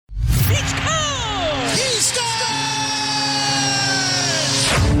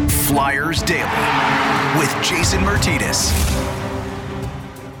Flyers Daily with Jason Martinez.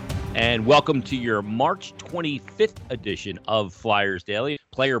 And welcome to your March 25th edition of Flyers Daily.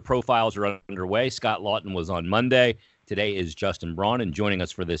 Player profiles are underway. Scott Lawton was on Monday. Today is Justin Braun, and joining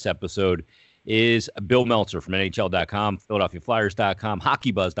us for this episode is Bill Meltzer from NHL.com, PhiladelphiaFlyers.com,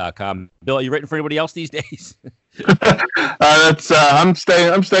 HockeyBuzz.com. Bill, are you writing for anybody else these days? I'm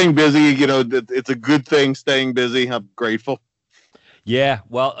staying busy. You know, it's a good thing staying busy. I'm grateful. Yeah,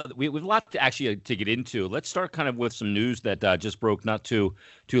 well, we've a lot to get into. Let's start kind of with some news that just broke not too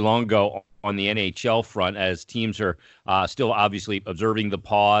long ago on the NHL front, as teams are still obviously observing the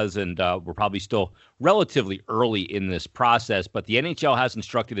pause, and we're probably still relatively early in this process. But the NHL has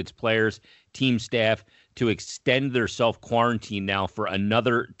instructed its players, team staff, to extend their self-quarantine now for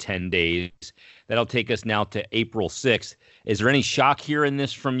another 10 days. That'll take us now to April 6th. Is there any shock here in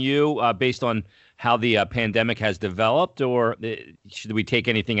this from you based on how the pandemic has developed, or should we take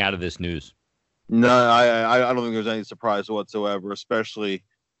anything out of this news? No, I don't think there's any surprise whatsoever, especially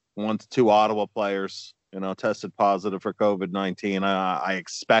once two Ottawa players, tested positive for COVID-19. I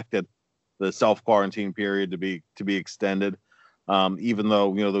expected the self-quarantine period to be extended, even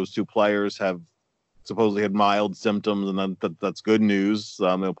though those two players have supposedly had mild symptoms, and that's good news.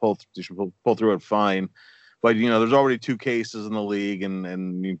 They'll pull through it fine. But, there's already two cases in the league, and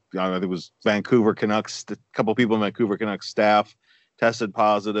I think it was Vancouver Canucks, a couple of people in Vancouver Canucks staff tested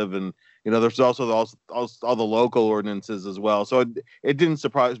positive. And, there's also all the local ordinances as well. So it didn't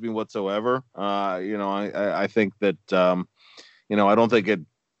surprise me whatsoever. I think that, I don't think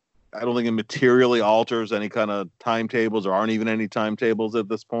it materially alters any kind of timetables. There aren't even any timetables at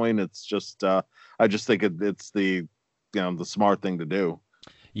this point. It's just, I just think it's the smart thing to do.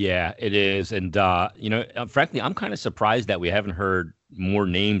 Yeah, it is. And, frankly, I'm kind of surprised that we haven't heard more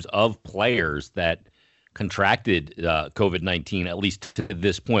names of players that contracted COVID-19, at least to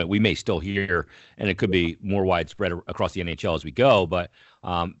this point. We may still hear, and it could be more widespread across the NHL as we go. But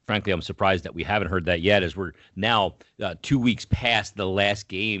frankly, I'm surprised that we haven't heard that yet, as we're now 2 weeks past the last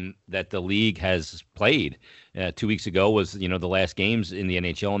game that the league has played. 2 weeks ago was, the last games in the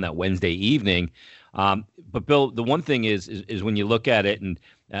NHL on that Wednesday evening. But Bill, the one thing is when you look at it, and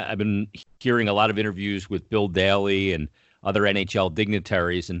I've been hearing a lot of interviews with Bill Daly and other NHL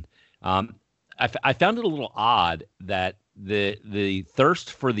dignitaries, and I found it a little odd that the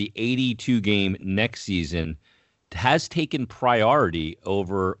thirst for the 82 game next season has taken priority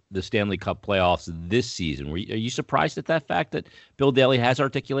over the Stanley Cup playoffs this season. Are you surprised at that fact that Bill Daly has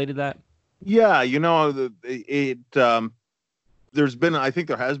articulated that? Yeah, I think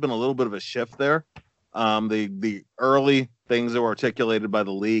there has been a little bit of a shift there. The early things that were articulated by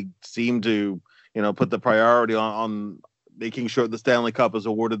the league seem to, put the priority on making sure the Stanley Cup is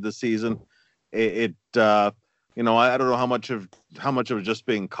awarded this season. I don't know how much of just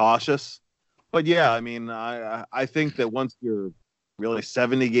being cautious, but yeah, I think that once you're really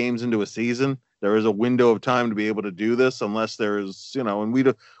 70 games into a season, there is a window of time to be able to do this, unless there's, and we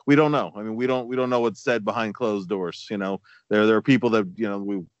don't know. We don't know what's said behind closed doors. There are people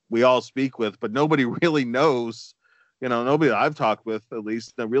that, we all speak with, but nobody really knows, nobody that I've talked with, at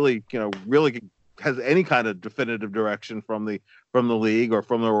least, that really has any kind of definitive direction from the league or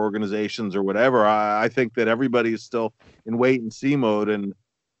from their organizations or whatever. I think that everybody is still in wait and see mode. And,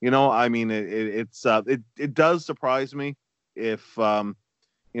 it does surprise me if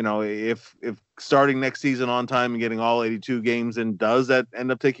starting next season on time and getting all 82 games in, does that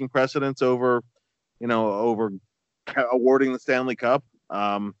end up taking precedence over awarding the Stanley Cup?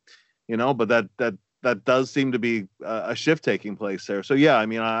 But that does seem to be a shift taking place there. So yeah,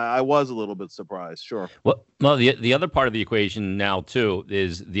 I was a little bit surprised. Sure. Well, the other part of the equation now too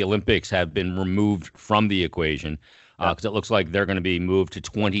is the Olympics have been removed from the equation because it looks like they're going to be moved to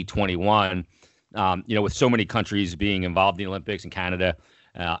 2021. With so many countries being involved in the Olympics, and Canada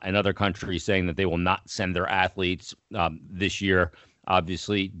and other countries saying that they will not send their athletes this year.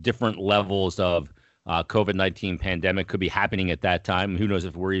 Obviously, different levels of COVID-19 pandemic could be happening at that time. Who knows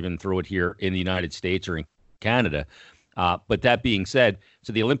if we're even through it here in the United States or in Canada. But that being said,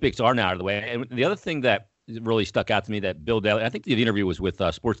 so the Olympics are now out of the way. And the other thing that really stuck out to me that Bill Daly, I think the interview was with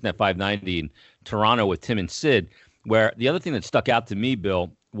Sportsnet 590 in Toronto with Tim and Sid, where the other thing that stuck out to me,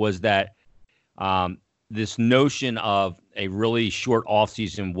 Bill, was that this notion of a really short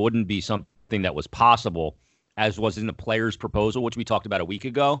offseason wouldn't be something that was possible, as was in the players' proposal, which we talked about a week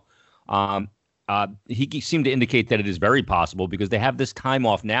ago. He seemed to indicate that it is very possible because they have this time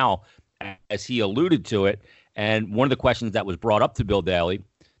off now, as he alluded to it. And one of the questions that was brought up to Bill Daly,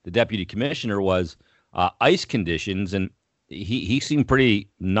 the deputy commissioner, was ice conditions. And he seemed pretty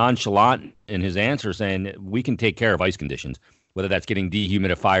nonchalant in his answer, saying we can take care of ice conditions. whether that's getting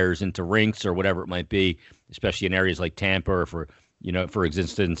dehumidifiers into rinks or whatever it might be, especially in areas like Tampa or for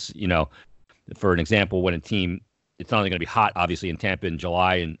instance, for an example, when a team, it's not only going to be hot, obviously, in Tampa in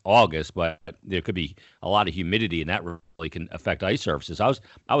July and August, but there could be a lot of humidity, and that really can affect ice surfaces.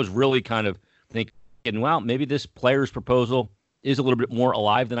 I was really kind of thinking, well, maybe this player's proposal is a little bit more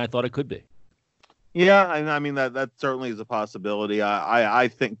alive than I thought it could be. Yeah, and I mean that certainly is a possibility. I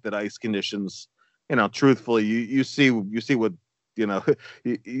think that ice conditions, truthfully, you see what you see,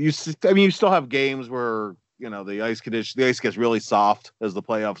 I mean, you still have games where the ice gets really soft as the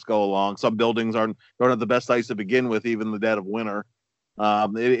playoffs go along. Some buildings don't have the best ice to begin with, even in the dead of winter.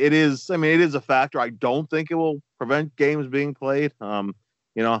 It is a factor. I don't think it will prevent games being played. I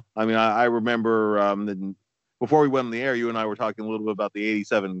remember before we went on the air, you and I were talking a little bit about the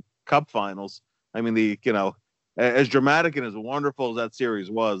 '87 Cup Finals. I mean, as dramatic and as wonderful as that series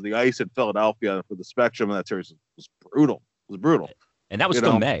was, the ice at Philadelphia for the spectrum of that series was brutal. It was brutal. And that was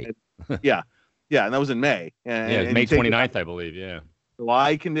still May. Yeah, and that was in May. And May 29th, I believe. Yeah.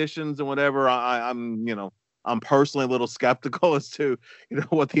 July conditions and whatever. I'm personally a little skeptical as to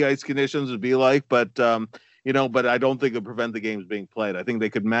what the ice conditions would be like, but but I don't think it would prevent the games being played. I think they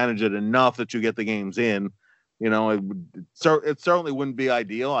could manage it enough that you get the games in. It certainly wouldn't be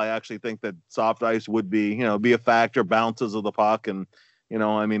ideal. I actually think that soft ice would be a factor, bounces of the puck, and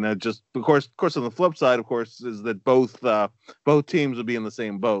just of course on the flip side, of course, is that both teams would be in the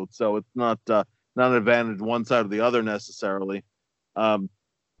same boat, so it's not an advantage one side or the other necessarily. I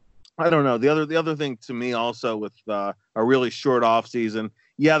don't know. The other thing to me also with a really short off season,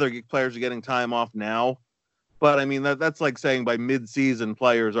 the players are getting time off now. But I mean that's like saying by mid-season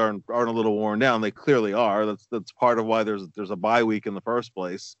players aren't a little worn down. They clearly are. That's part of why there's a bye week in the first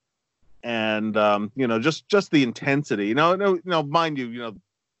place, and just the intensity. Mind you,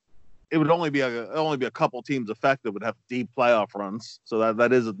 it would only be a couple teams affected would have deep playoff runs, so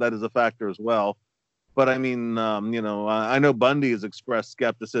that is a factor as well. But I mean, I know Bundy has expressed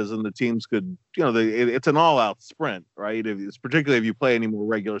skepticism that teams could, it's an all-out sprint, right? Particularly if you play any more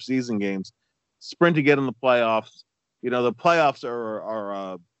regular season games. Sprint to get in the playoffs. The playoffs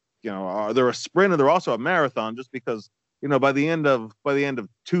are they're a sprint and they're also a marathon, just because by the end of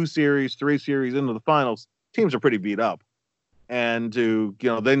 3 series into the finals, teams are pretty beat up, and to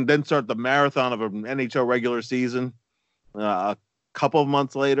then start the marathon of an NHL regular season a couple of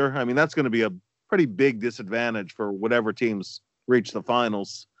months later. I mean, that's going to be a pretty big disadvantage for whatever teams reach the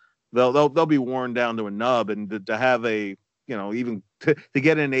finals. They'll be worn down to a nub, and to have a even to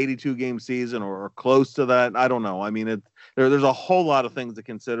get an 82 game season or close to that, I don't know. I mean, there's a whole lot of things to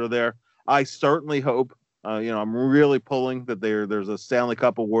consider there. I certainly hope, I'm really pulling that there's a Stanley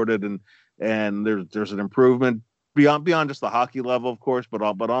Cup awarded and there's an improvement beyond just the hockey level, of course, but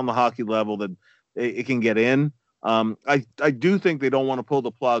on the hockey level that it can get in. I do think they don't want to pull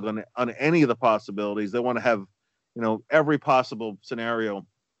the plug on any of the possibilities. They want to have, every possible scenario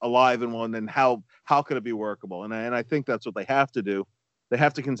alive in one, and how could it be workable? And I think that's what they have to do. They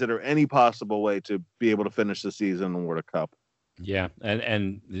have to consider any possible way to be able to finish the season and award a cup. Yeah,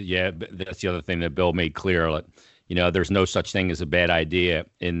 and that's the other thing that Bill made clear. Like, there's no such thing as a bad idea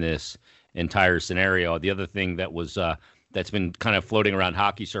in this entire scenario. The other thing that was that's been kind of floating around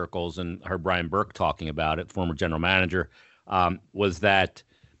hockey circles, and heard Brian Burke talking about it, former general manager, was that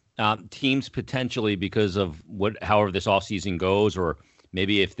teams potentially, because of however this offseason goes, or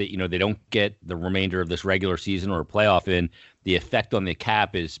maybe if they don't get the remainder of this regular season or a playoff in, the effect on the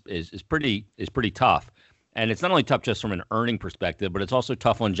cap is pretty tough. And it's not only tough just from an earning perspective, but it's also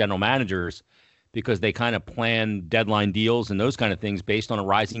tough on general managers, because they kind of plan deadline deals and those kind of things based on a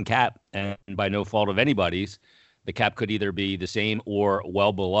rising cap. And by no fault of anybody's, the cap could either be the same or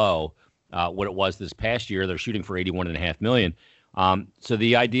well below what it was this past year. They're shooting for $81.5 million. So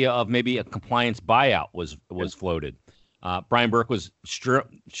the idea of maybe a compliance buyout was floated. Brian Burke was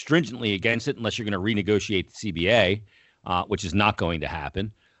stringently against it unless you're going to renegotiate the CBA, which is not going to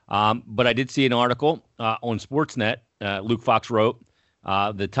happen. But I did see an article on Sportsnet. Luke Fox wrote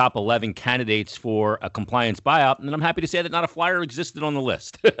the top 11 candidates for a compliance buyout, and I'm happy to say that not a flyer existed on the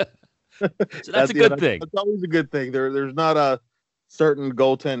list. So that's a good thing. That's always a good thing. There's not a certain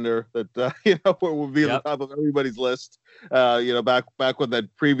goaltender that will be at the top of everybody's list. Back when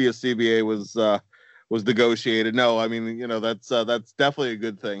that previous CBA was negotiated. No, I mean, that's definitely a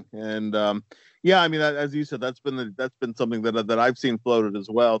good thing. And I mean, as you said, that's been something that I've seen floated as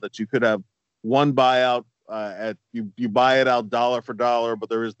well, that you could have one buyout you buy it out dollar for dollar, but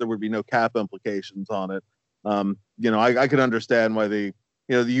there would be no cap implications on it. I could understand why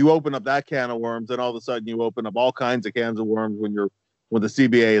you open up that can of worms, and all of a sudden you open up all kinds of cans of worms when the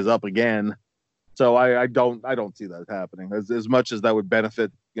CBA is up again. So I don't see that happening as much as that would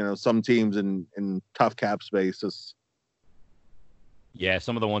benefit, some teams in tough cap spaces. Yeah,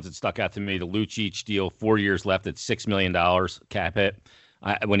 some of the ones that stuck out to me, the Lucic deal, 4 years left at $6 million cap hit.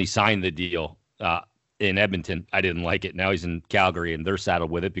 When he signed the deal in Edmonton, I didn't like it. Now he's in Calgary, and they're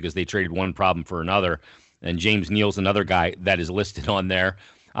saddled with it because they traded one problem for another. And James Neal's another guy that is listed on there.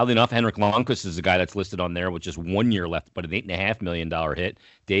 Oddly enough, Henrik Lundqvist is a guy that's listed on there with just 1 year left, but an $8.5 million hit.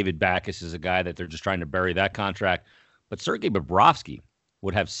 David Backes is a guy that they're just trying to bury that contract. But Sergei Bobrovsky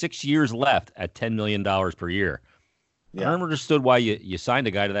would have 6 years left at $10 million per year. Yeah. I never understood why you signed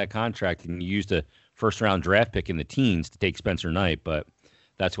a guy to that contract and you used a first-round draft pick in the teens to take Spencer Knight, but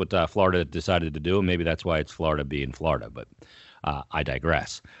that's what Florida decided to do, and maybe that's why it's Florida being Florida, but I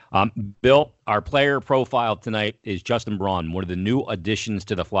digress. Bill, our player profile tonight is Justin Braun, one of the new additions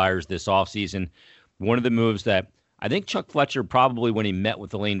to the Flyers this offseason. One of the moves that I think Chuck Fletcher probably, when he met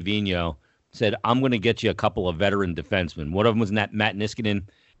with Alain Vigneault, said, I'm going to get you a couple of veteran defensemen. One of them was Matt Niskanen.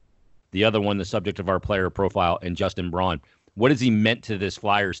 The other one, the subject of our player profile, and Justin Braun. What has he meant to this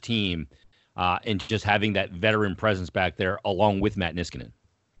Flyers team and just having that veteran presence back there along with Matt Niskanen?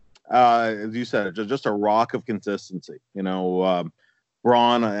 As you said, just a rock of consistency.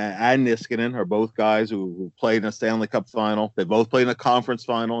 Braun and Niskanen are both guys who played in a Stanley Cup final. They both played in a conference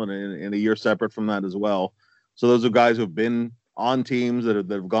final and in a year separate from that as well. So those are guys who have been on teams that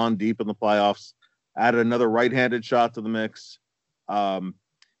have gone deep in the playoffs, added another right-handed shot to the mix.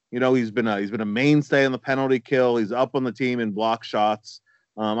 He's been a mainstay in the penalty kill. He's up on the team in block shots.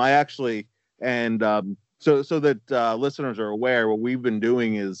 So that listeners are aware, what we've been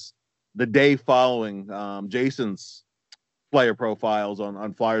doing is the day following Jason's player profiles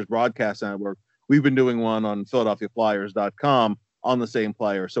on Flyers Broadcast Network, we've been doing one on PhiladelphiaFlyers.com on the same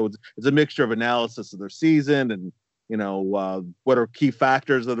player. So it's a mixture of analysis of their season and what are key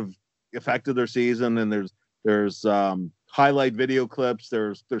factors that have affected their season, and there's highlight video clips.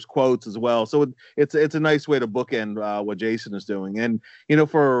 There's quotes as well. So it's a nice way to bookend what Jason is doing. And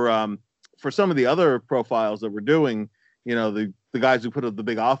for some of the other profiles that we're doing, the guys who put up the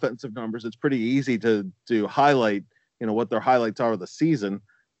big offensive numbers, it's pretty easy to highlight what their highlights are of the season.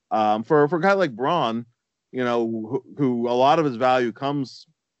 For a guy like Braun, who a lot of his value comes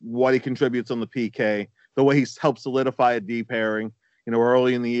what he contributes on the PK, the way he's helped solidify a D pairing.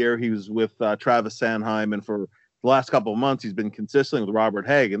 Early in the year he was with Travis Sanheim, and for the last couple of months, he's been consistent with Robert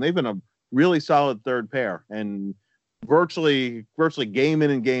Hägg, and they've been a really solid third pair. And virtually game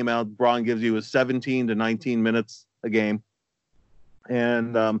in and game out, Braun gives you 17 to 19 minutes a game.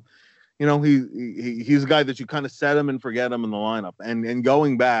 And, he's a guy that you kind of set him and forget him in the lineup. And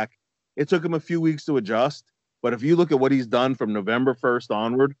going back, it took him a few weeks to adjust. But if you look at what he's done from November 1st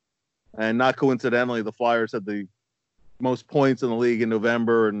onward, and not coincidentally, the Flyers had the most points in the league in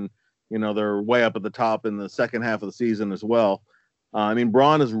November, and they're way up at the top in the second half of the season as well.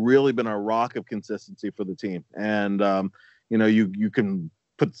 Braun has really been a rock of consistency for the team. And, you can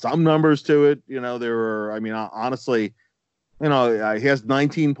put some numbers to it. Honestly, he has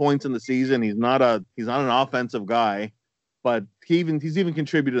 19 points in the season. He's not an offensive guy, but he's even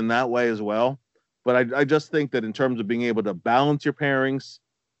contributed in that way as well. But I just think that in terms of being able to balance your pairings,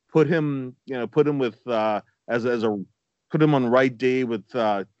 put him with put him on right D with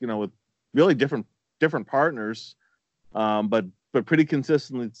really different partners, but pretty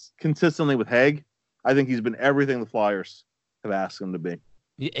consistently with Hägg. I think he's been everything the Flyers have asked him to be.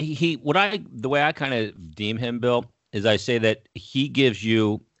 The way I kind of deem him, Bill, is I say that he gives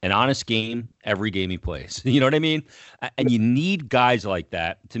you an honest game every game he plays. You know what I mean? And you need guys like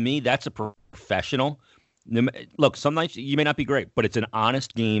that. To me, that's a professional. Look, some nights you may not be great, but it's an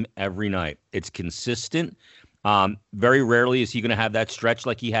honest game every night. It's consistent. Very rarely is he going to have that stretch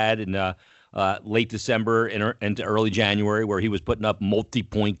like he had in late December into early January, where he was putting up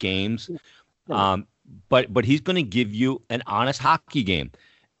multi-point games. But he's going to give you an honest hockey game.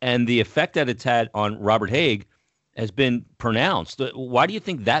 And the effect that it's had on Robert Hägg has been pronounced. Why do you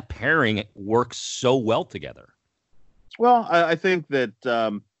think that pairing works so well together? Well, I think that,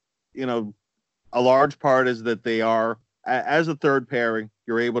 a large part is that they are, as a third pairing,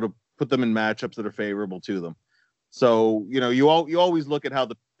 you're able to put them in matchups that are favorable to them. So, you always look at how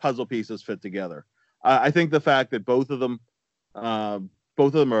the puzzle pieces fit together. I think the fact that both of them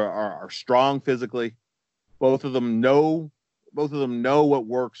are strong physically. Both of them know what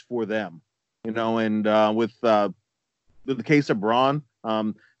works for them, and with the case of Braun,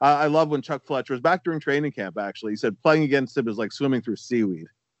 I love when Chuck Fletcher was back during training camp. Actually, he said playing against him is like swimming through seaweed.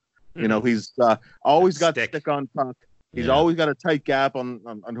 He's always got stick on puck. He's always got a tight gap on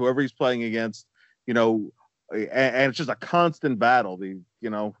whoever he's playing against. and it's just a constant battle.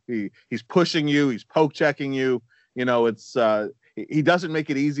 He's pushing you, he's poke checking you. It's he doesn't make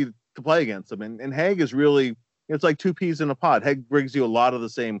it easy to play against him. And Haig is really, it's like two peas in a pod. Haig brings you a lot of the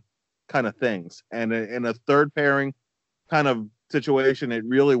same kind of things, and in a third pairing kind of situation, it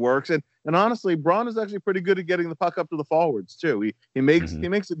really works. And honestly, Braun is actually pretty good at getting the puck up to the forwards too. He makes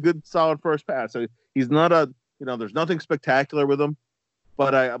a good solid first pass. So he's not there's nothing spectacular with him,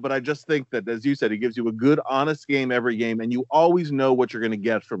 but I just think that, as you said, he gives you a good, honest game every game, and you always know what you're going to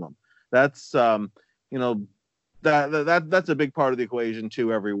get from him. That's that's a big part of the equation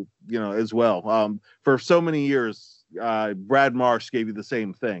too. As well. For so many years, Brad Marsh gave you the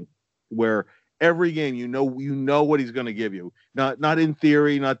same thing, where every game you know what he's going to give you. Not in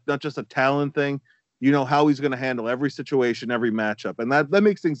theory, not just a talent thing. You know how he's going to handle every situation, every matchup, and that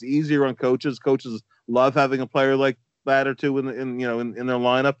makes things easier on coaches. Coaches love having a player like that or two in their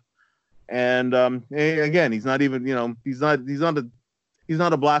lineup. And again, he's not even he's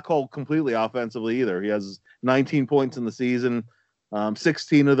not a black hole completely offensively either. He has 19 points in the season,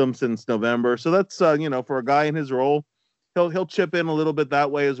 16 of them since November. So that's for a guy in his role, he'll chip in a little bit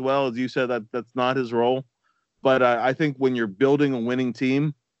that way as well. As you said, that's not his role, but I think when you're building a winning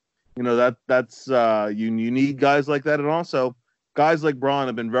team, that's you need guys like that, and also guys like Braun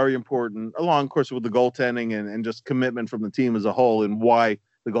have been very important, along, of course, with the goaltending and just commitment from the team as a whole, and why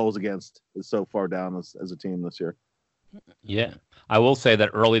the goals against is so far down as a team this year. Yeah, I will say that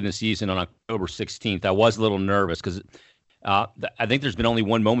early in the season on October 16th, I was a little nervous because I think there's been only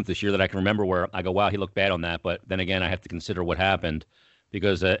one moment this year that I can remember where I go, wow, he looked bad on that. But then again, I have to consider what happened,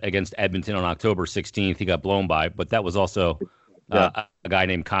 because against Edmonton on October 16th, he got blown by. But that was also a guy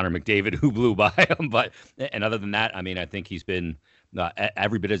named Connor McDavid who blew by him. And other than that, I mean, I think he's been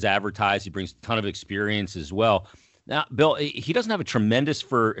every bit as advertised. He brings a ton of experience as well. Now, Bill, he doesn't have a tremendous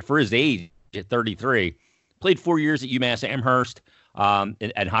for his age at 33. Played 4 years at UMass Amherst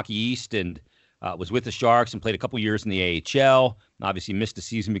at Hockey East, and was with the Sharks and played a couple years in the AHL. Obviously missed a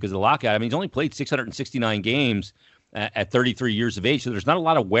season because of the lockout. I mean, he's only played 669 games at 33 years of age, so there's not a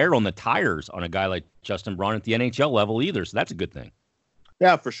lot of wear on the tires on a guy like Justin Braun at the NHL level either. So that's a good thing.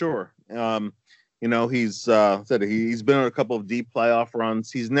 Yeah, for sure. He's he's been on a couple of deep playoff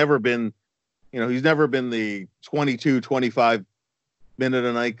runs. He's never been the 22, 25 minute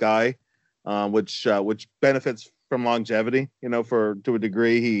a night guy, which benefits from longevity, to a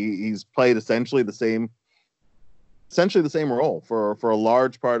degree. He's played essentially the same role for a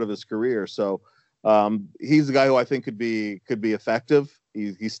large part of his career. So he's a guy who I think could be effective.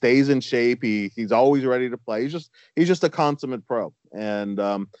 He stays in shape. He's always ready to play. He's just a consummate pro. And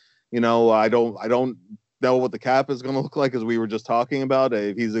I don't know what the cap is going to look like, as we were just talking about.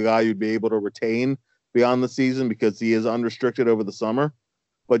 If he's a guy you'd be able to retain beyond the season, because he is unrestricted over the summer.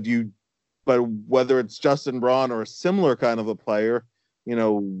 But whether it's Justin Braun or a similar kind of a player,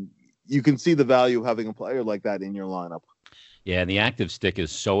 you can see the value of having a player like that in your lineup. Yeah, and the active stick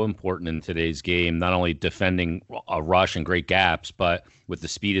is so important in today's game, not only defending a rush and great gaps, but with the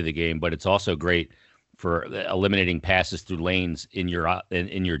speed of the game, but it's also great for eliminating passes through lanes in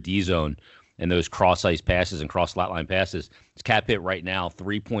your D zone, and those cross ice passes and cross lot line passes. His cap hit right now,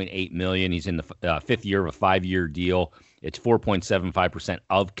 $3.8 million. He's in the fifth year of a 5-year deal. It's 4.75%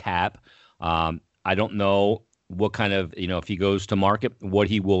 of cap. I don't know what kind of, if he goes to market, what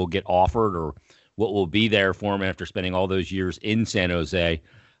he will get offered or what will be there for him after spending all those years in San Jose.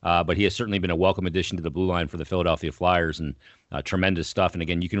 But he has certainly been a welcome addition to the blue line for the Philadelphia Flyers, and tremendous stuff. And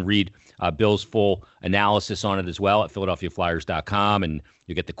again, you can read Bill's full analysis on it as well at PhiladelphiaFlyers.com, and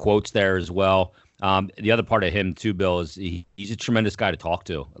you get the quotes there as well. The other part of him too, Bill, is he's a tremendous guy to talk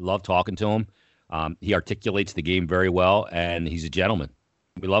to. I love talking to him. He articulates the game very well, and he's a gentleman.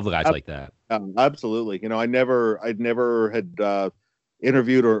 We love guys like that. Absolutely. I'd never had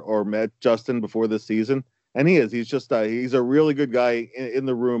interviewed or met Justin before this season, and he's just he's a really good guy in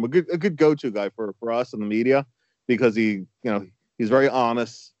the room, a good go-to guy for us in the media, because he's very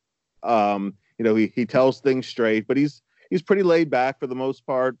honest. He tells things straight, but he's pretty laid back for the most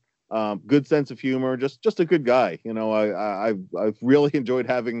part. Good sense of humor, just a good guy. I've really enjoyed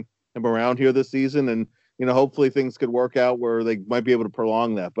having him around here this season, and hopefully things could work out where they might be able to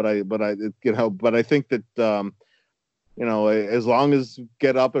prolong that. But I think that as long as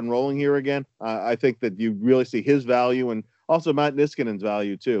get up and rolling here again, I think that you really see his value, and also Matt Niskanen's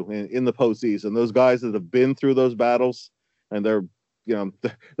value too in the postseason. Those guys that have been through those battles, and they're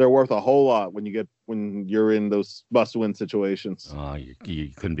they're worth a whole lot when you're in those must-win situations. You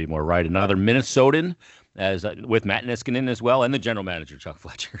couldn't be more right. Another Minnesotan, as with Matt Niskanen as well, and the general manager Chuck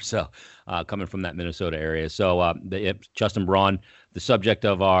Fletcher. So coming from that Minnesota area. So Justin Braun, the subject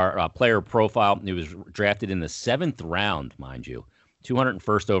of our player profile, he was drafted in the 7th round, mind you,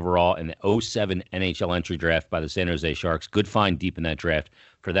 201st overall in the 2007 NHL entry draft by the San Jose Sharks. Good find deep in that draft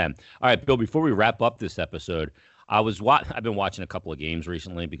for them. All right, Bill, before we wrap up this episode, I've been watching a couple of games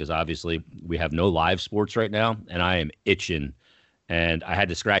recently because obviously we have no live sports right now, and I am itching, and I had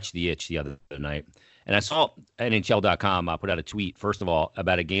to scratch the itch the other night. And I saw NHL.com put out a tweet, first of all,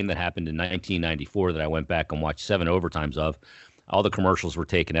 about a game that happened in 1994 that I went back and watched 7 overtimes of. All the commercials were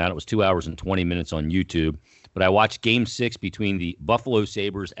taken out. It was 2 hours and 20 minutes on YouTube. But I watched Game 6 between the Buffalo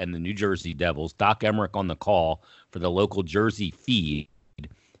Sabres and the New Jersey Devils. Doc Emmerich on the call for the local Jersey feed,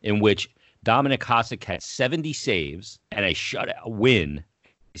 in which Dominik Hasek had 70 saves and a shutout win,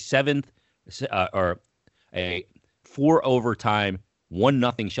 a 4 overtime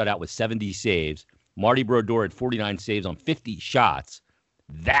 1-0 shutout with 70 saves. Marty Brodeur had 49 saves on 50 shots.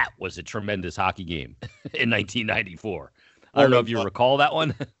 That was a tremendous hockey game in 1994. I don't know if you recall that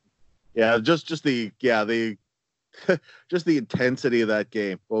one. Yeah, just the just the intensity of that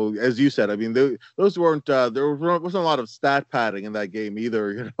game. Well, as you said, I mean, those weren't there wasn't a lot of stat padding in that game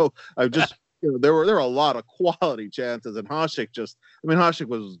either. There were a lot of quality chances, and Hasek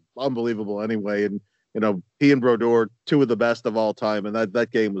was unbelievable anyway. And he and Brodeur, 2 of the best of all time, and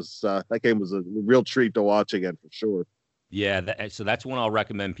that game was a real treat to watch again for sure. Yeah, so that's one I'll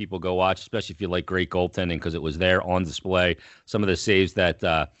recommend people go watch, especially if you like great goaltending, because it was there on display. Some of the saves that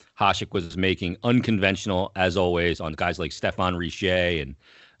Hasek was making, unconventional as always, on guys like Stéphane Richer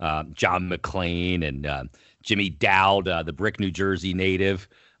and John McClain and Jimmy Dowd, the Brick, New Jersey native.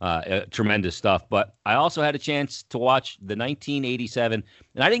 Tremendous stuff. But I also had a chance to watch the 1987,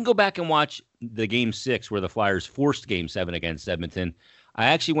 and I didn't go back and watch the Game 6 where the Flyers forced Game 7 against Edmonton. I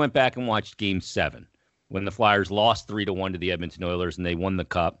actually went back and watched Game 7. When the Flyers lost 3-1 to the Edmonton Oilers and they won the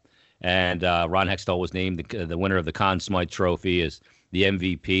Cup. And Ron Hextall was named the winner of the Conn Smythe Trophy as the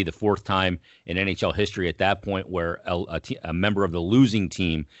MVP, the 4th time in NHL history at that point where a member of the losing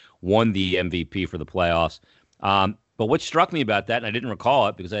team won the MVP for the playoffs. But what struck me about that, and I didn't recall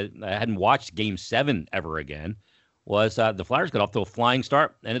it because I hadn't watched Game 7 ever again, was the Flyers got off to a flying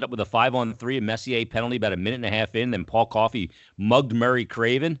start, ended up with a 5-on-3, a Messier penalty about a minute and a half in. Then Paul Coffey mugged Murray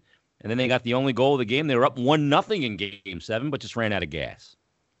Craven. And then they got the only goal of the game. They were up 1-0 in Game 7, but just ran out of gas.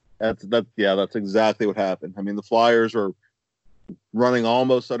 That's exactly what happened. I mean, the Flyers were running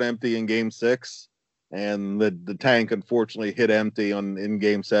almost on empty in Game 6, and the tank unfortunately hit empty in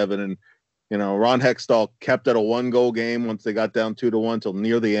Game 7. And Ron Hextall kept it a 1-goal game once they got down 2-1 till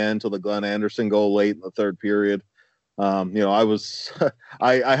near the end, till the Glenn Anderson goal late in the 3rd period.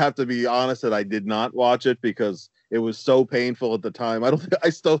 I have to be honest that I did not watch it because it was so painful at the time. I don't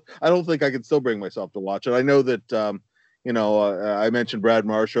think I can still bring myself to watch it. I know that, I mentioned Brad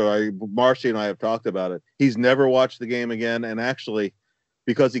Marchand. Marshy and I have talked about it. He's never watched the game again. And actually,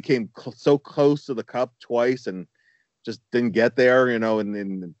 because he came so close to the Cup twice and just didn't get there,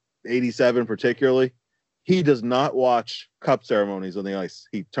 in 87 particularly, he does not watch Cup ceremonies on the ice.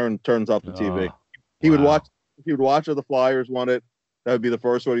 He turns off the TV. He would watch if the Flyers won it. That would be the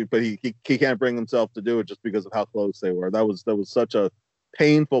first one, but he can't bring himself to do it just because of how close they were. That was such a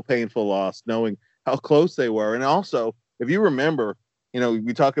painful loss, knowing how close they were. And also, if you remember,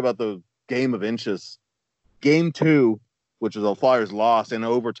 we talk about the game of inches. Game 2, which was the Flyers lost in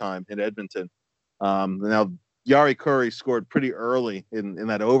overtime in Edmonton. Now, Jari Kurri scored pretty early in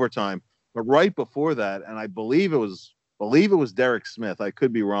that overtime, but right before that, and I believe it was Derek Smith. I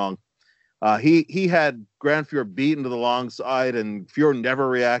could be wrong. He had Grant Fuhr beaten to the long side, and Fuhr never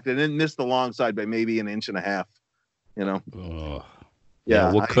reacted and missed the long side by maybe an inch and a half.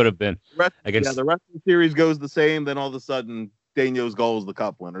 What could have been. The rest of the series goes the same. Then all of a sudden, Daigneault's goal is the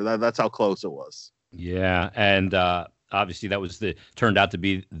Cup winner. That's how close it was. Yeah, and obviously that was turned out to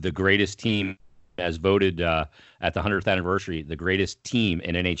be the greatest team as voted at the 100th anniversary, the greatest team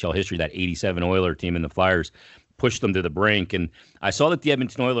in NHL history. That 87 Oiler team, and the Flyers pushed them to the brink. And I saw that the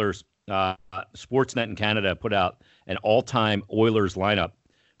Edmonton Oilers. Sportsnet in Canada put out an all-time Oilers lineup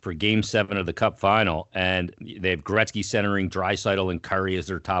for Game 7 of the Cup final, and they have Gretzky centering Draisaitl and Curry as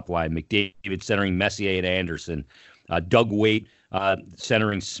their top line, McDavid centering Messier and Anderson, Doug Weight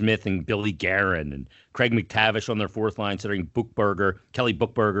centering Smith and Billy Guerin, and Craig McTavish on their 4th line centering Kelly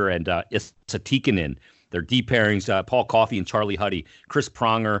Buchberger, and Issa Tikkanen. Their deep pairings, Paul Coffey and Charlie Huddy, Chris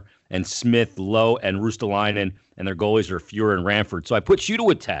Pronger and Smith, Lowe and Rustalainen, and their goalies are Fuhr and Ranford. So I put you to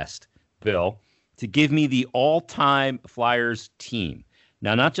a test, Bill, to give me the all-time Flyers team.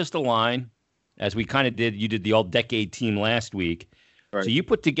 Now, not just a line, as we kind of did. You did the all-decade team last week. Right. So you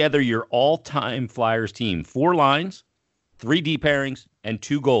put together your all-time Flyers team, 4 lines, 3 D pairings, and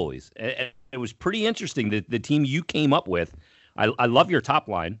 2 goalies. And it was pretty interesting, the team you came up with. I love your top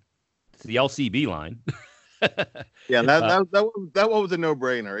line. It's the LCB line. Yeah, that one was a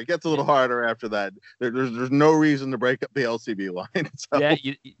no-brainer. It gets a little harder after that. There's no reason to break up the LCB line. So. Yeah,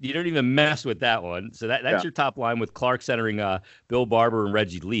 you don't even mess with that one. So that's your top line with Clark centering Bill Barber and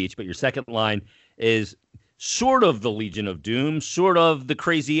Reggie Leach. But your second line is sort of the Legion of Doom, sort of the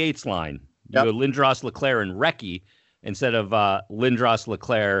Crazy Eights line. You go Lindros, Leclerc, and Recchi instead of Lindros,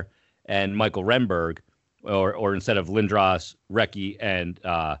 Leclerc, and Michael Renberg, or instead of Lindros, Recchi, and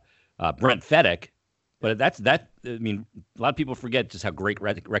Brent Fedek. But I mean, a lot of people forget just how great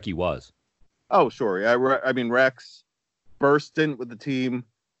Recchi was. Oh, sure. Yeah, I mean, Rex first stint with the team,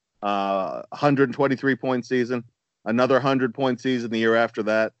 123-point season, another 100-point season the year after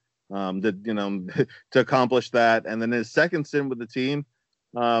that, to accomplish that. And then his second stint with the team,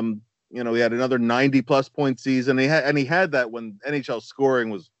 he had another 90-plus point season. He had that when NHL scoring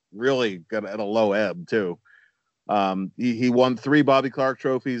was really good at a low ebb, too. He won 3 Bobby Clark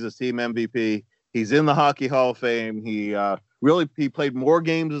trophies as team MVP. He's in the Hockey Hall of Fame. He played more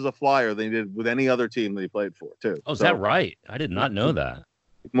games as a Flyer than he did with any other team that he played for, too. Oh, is that right? I did not know that.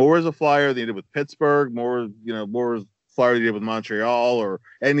 More as a Flyer than he did with Pittsburgh, more as Flyer than he did with Montreal or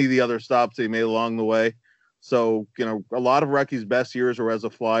any of the other stops that he made along the way. So, a lot of Recchi's best years were as a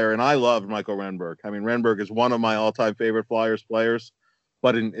Flyer, and I loved Michael Renberg. I mean, Renberg is one of my all-time favorite Flyers players,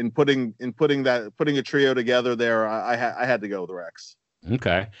 but in putting a trio together there, I had to go with Rex.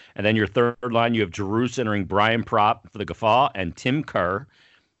 Okay. And then your third line, you have Giroux centering Brian Propp for the Guffaw and Tim Kerr.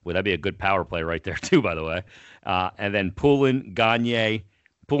 Well, that'd be a good power play right there, too, by the way. And then Poulin, Gagne,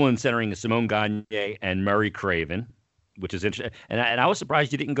 Poulin centering Simone Gagne and Murray Craven, which is interesting. And I was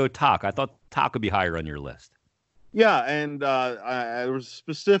surprised you didn't go Talk. I thought Talk would be higher on your list. Yeah, and there was a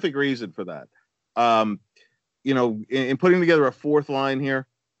specific reason for that. In putting together a fourth line here,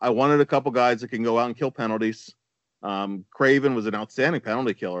 I wanted a couple guys that can go out and kill penalties. Craven was an outstanding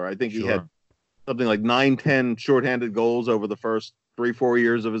penalty killer. I think he had something like 9-10 shorthanded goals over the first 3-4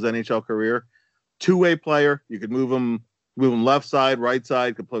 years of his NHL career. Two-way player. You could move him left side, right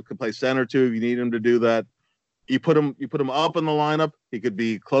side, could play center too if you need him to do that. You put him up in the lineup, he could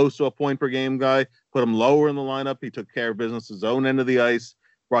be close to a point per game guy. Put him lower in the lineup, he took care of business his own end of the ice,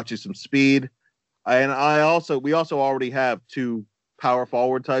 brought you some speed. And we also already have 2 power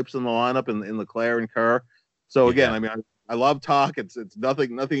forward types in the lineup in Leclerc and Kerr. So again, I mean, I love Talk. It's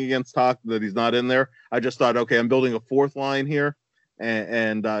nothing against Talk that he's not in there. I just thought, okay, I'm building a fourth line here,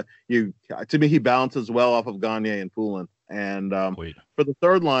 and to me he balances well off of Gagne and Poulin. And for the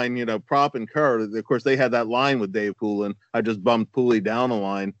third line, Propp and Kerr, of course, they had that line with Dave Poulin. I just bumped Pooley down a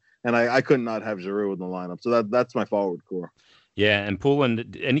line, and I could not have Giroux in the lineup. So that's my forward core. Yeah, and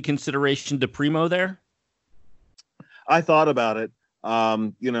Poulin, any consideration to Primo there? I thought about it.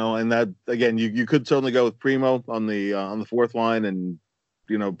 And that again, you could certainly go with Primo on the fourth line, and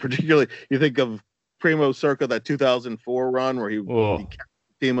particularly you think of Primo circa that 2004 run where he kept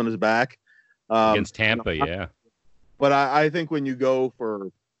the team on his back against Tampa, yeah. But I think when you go for,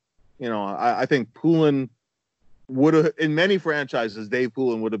 I think Poulin would have, in many franchises, Dave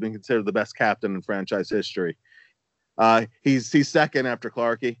Poulin would have been considered the best captain in franchise history. He's second after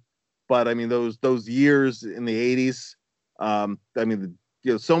Clarkie, but I mean those years in the 80s.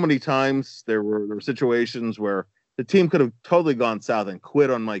 So many times there were situations where the team could have totally gone south and quit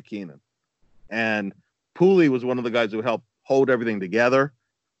on Mike Keenan. And Pooley was one of the guys who helped hold everything together.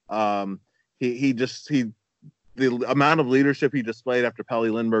 The amount of leadership he displayed after Pelle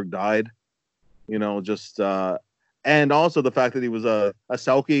Lindbergh died, and also the fact that he was a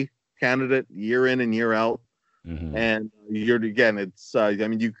Selke candidate year in and year out. Mm-hmm. And you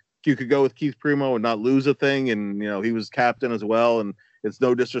could go with Keith Primo and not lose a thing, and he was captain as well. And it's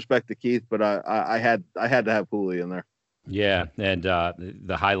no disrespect to Keith, but I had to have Pooley in there. Yeah, and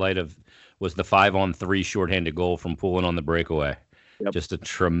the highlight was the 5-on-3 shorthanded goal from Poulin on the breakaway. Yep. Just a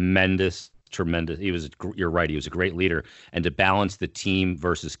tremendous. You're right. He was a great leader, and to balance the team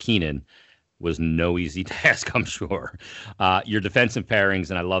versus Keenan was no easy task, I'm sure. Your defensive pairings,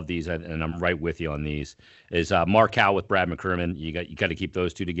 and I love these, and I'm right with you on these, is Mark Howe with Brad McCrimmon. You got to keep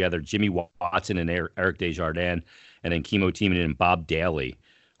those two together. Jimmy Watson and Eric Desjardins, and then Kimmo Timonen and Bob Daly.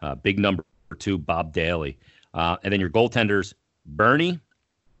 Big number 2, Bob Daly. And then your goaltenders, Bernie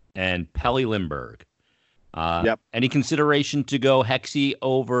and Pelle Lindbergh. Any consideration to go Hexy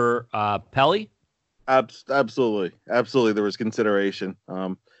over Pelle? Absolutely. There was consideration.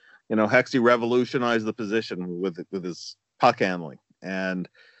 Hexie revolutionized the position with his puck handling. And,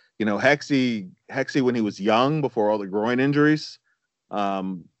 Hexie when he was young, before all the groin injuries,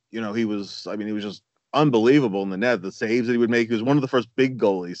 he was just unbelievable in the net. The saves that he would make. He was one of the first big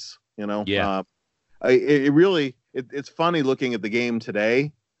goalies, Yeah. It's funny looking at the game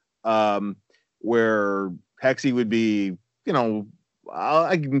today, where Hexie would be,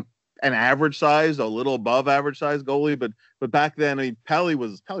 an average size, a little above average size goalie, but back then, Pelly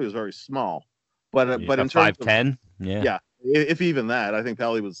was very small, but in terms 5'10", yeah, if even that, I think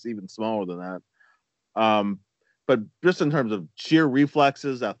Pelly was even smaller than that. But just in terms of sheer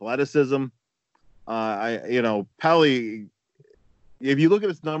reflexes, athleticism, Pelly, if you look at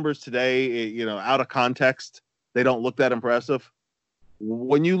his numbers today, out of context, they don't look that impressive.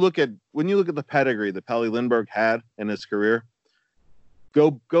 When you look at the pedigree that Pelly Lindbergh had in his career,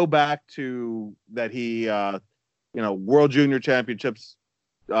 go back to that he World Junior Championships,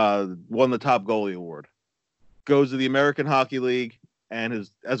 won the top goalie award, goes to the American Hockey League, and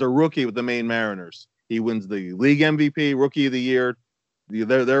as a rookie with the Maine Mariners, he wins the league MVP, Rookie of the Year,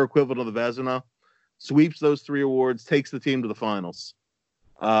 their equivalent of the Vezina, sweeps those 3 awards, takes the team to the finals.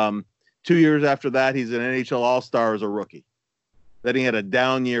 2 years after that, he's an NHL All-Star as a rookie. Then he had a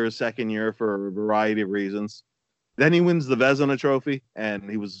down year his second year for a variety of reasons. Then he wins the Vezina Trophy, and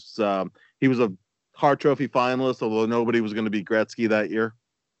he was a Hart Trophy finalist, although nobody was going to beat Gretzky that year.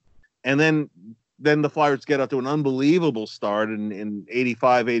 And then the Flyers get out to an unbelievable start in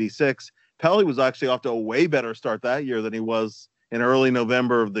 85, 86. Pelly was actually off to a way better start that year than he was in early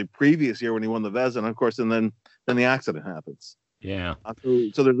November of the previous year when he won the Vezina, of course, and then the accident happens. Yeah.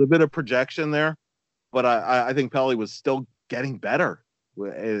 So there's a bit of projection there, but I think Pelly was still getting better.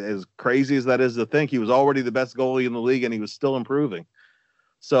 As crazy as that is to think, he was already the best goalie in the league, and he was still improving.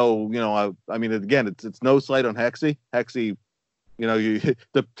 So, again, it's no slight on Hexie. Hexie,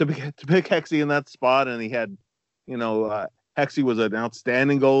 to pick Hexie in that spot, and he had, Hexie was an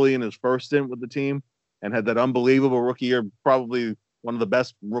outstanding goalie in his first stint with the team, and had that unbelievable rookie year, probably one of the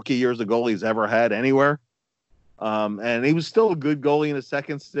best rookie years a goalie's ever had anywhere. And he was still a good goalie in his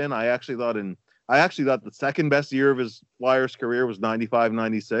second stint. I actually thought the second best year of his Flyers career was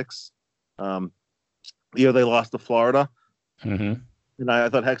 95-96. The year they lost to Florida. Mm-hmm. And I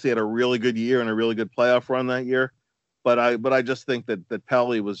thought Hexie had a really good year and a really good playoff run that year. But I just think that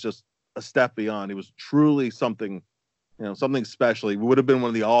Pelly was just a step beyond. He was truly something special. He would have been one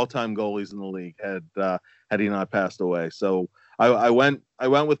of the all-time goalies in the league had he not passed away. So I went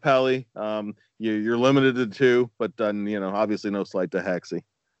with Pelly. You're limited to 2, but obviously no slight to Hexie.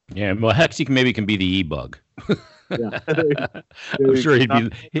 Yeah, well, Hexie can be the E-bug. Yeah. I'm sure he'd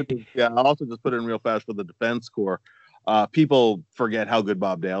be. Yeah, I'll also just put in real fast for the defense corps. People forget how good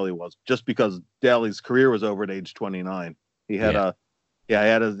Bob Daly was just because Daly's career was over at age 29. He had a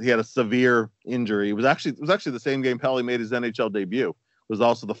severe injury. It was actually the same game Pelly made his NHL debut. It was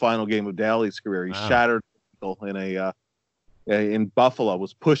also the final game of Daly's career. He shattered in Buffalo,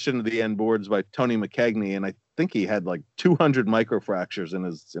 was pushed into the end boards by Tony McKegney, and I think he had like 200 microfractures in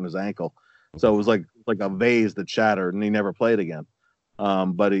his ankle. So it was like a vase that shattered, and he never played again.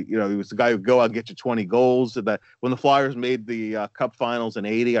 But he was the guy who would go out and get you 20 goals. When the Flyers made the Cup Finals in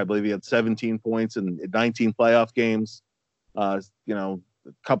 '80, I believe he had 17 points in 19 playoff games. A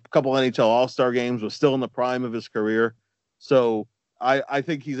couple NHL All-Star games, was still in the prime of his career. So I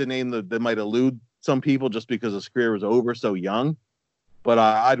think he's a name that might elude some people just because his career was over so young. But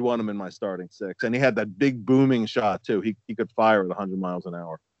I'd want him in my starting 6. And he had that big booming shot, too. He could fire at 100 miles an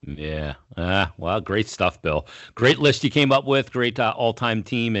hour. Yeah. Well, great stuff, Bill. Great list you came up with. Great all-time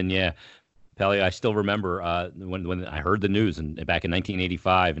team. And, yeah, Pelly, I still remember when I heard the news back in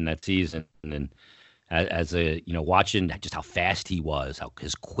 1985 in that season. And as watching just how fast he was, how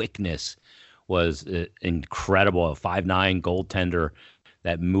his quickness was incredible. A 5'9" goaltender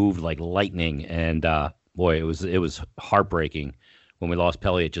that moved like lightning. And, boy, it was heartbreaking when we lost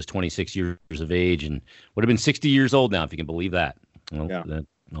Pelly at just 26 years of age, and would have been 60 years old now, if you can believe that.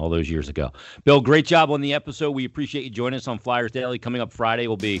 All those years ago. Bill, great job on the episode. We appreciate you joining us on Flyers Daily. Coming up Friday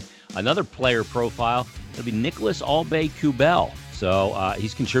will be another player profile. It'll be Nicholas Aube-Kubel. So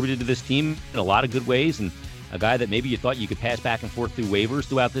he's contributed to this team in a lot of good ways, and a guy that maybe you thought you could pass back and forth through waivers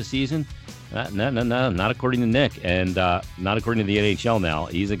throughout this season. No, not according to Nick, and not according to the NHL now.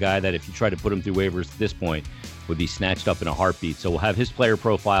 He's a guy that if you try to put him through waivers at this point, would be snatched up in a heartbeat. So we'll have his player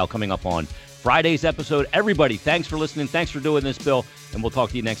profile coming up on Friday's episode. Everybody, thanks for listening. Thanks for doing this, Bill, and we'll talk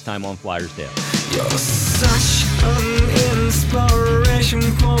to you next time on Flyers Daily. You're such an inspiration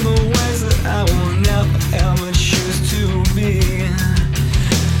for the ways that I will never ever choose to be.